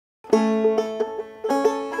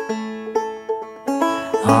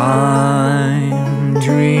I'm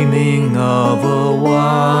dreaming of a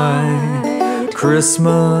white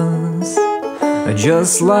Christmas,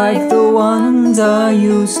 just like the ones I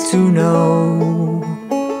used to know,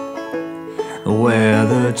 where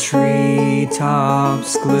the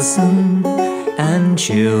treetops glisten and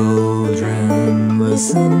children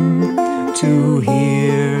listen to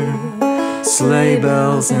hear sleigh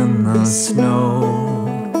bells in the snow.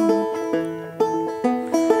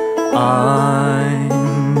 I'm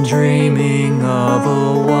dreaming of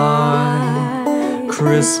a white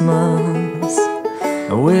Christmas,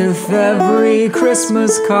 with every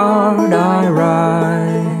Christmas card I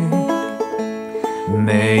write.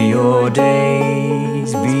 May your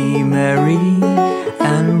days be merry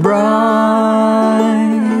and bright,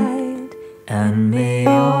 and may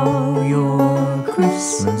all your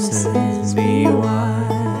Christmases be white.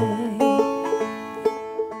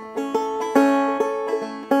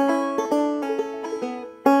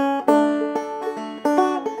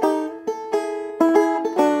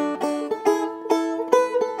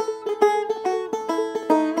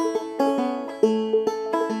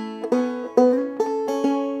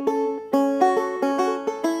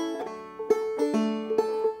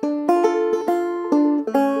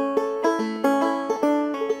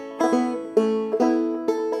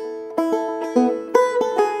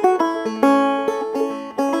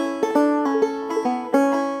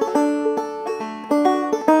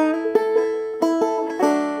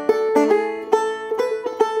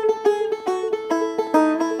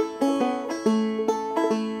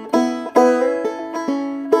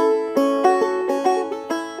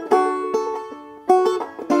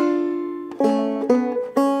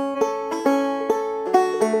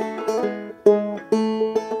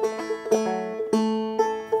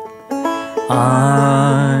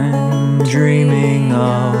 I'm dreaming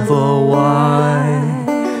of a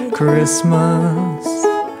white Christmas,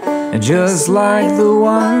 just like the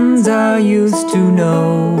ones I used to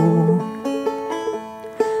know,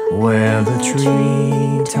 where the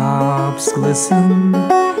treetops glisten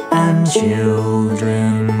and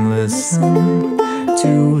children listen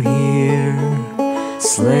to hear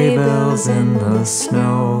sleigh bells in the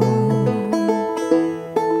snow.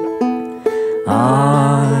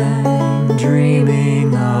 I'm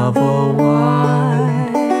dreaming of a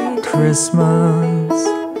white Christmas,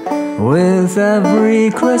 with every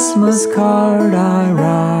Christmas card I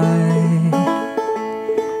write.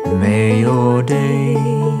 May your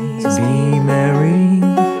days be merry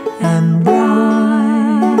and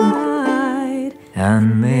bright,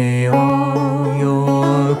 and may all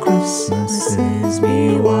your Christmases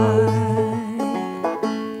be white.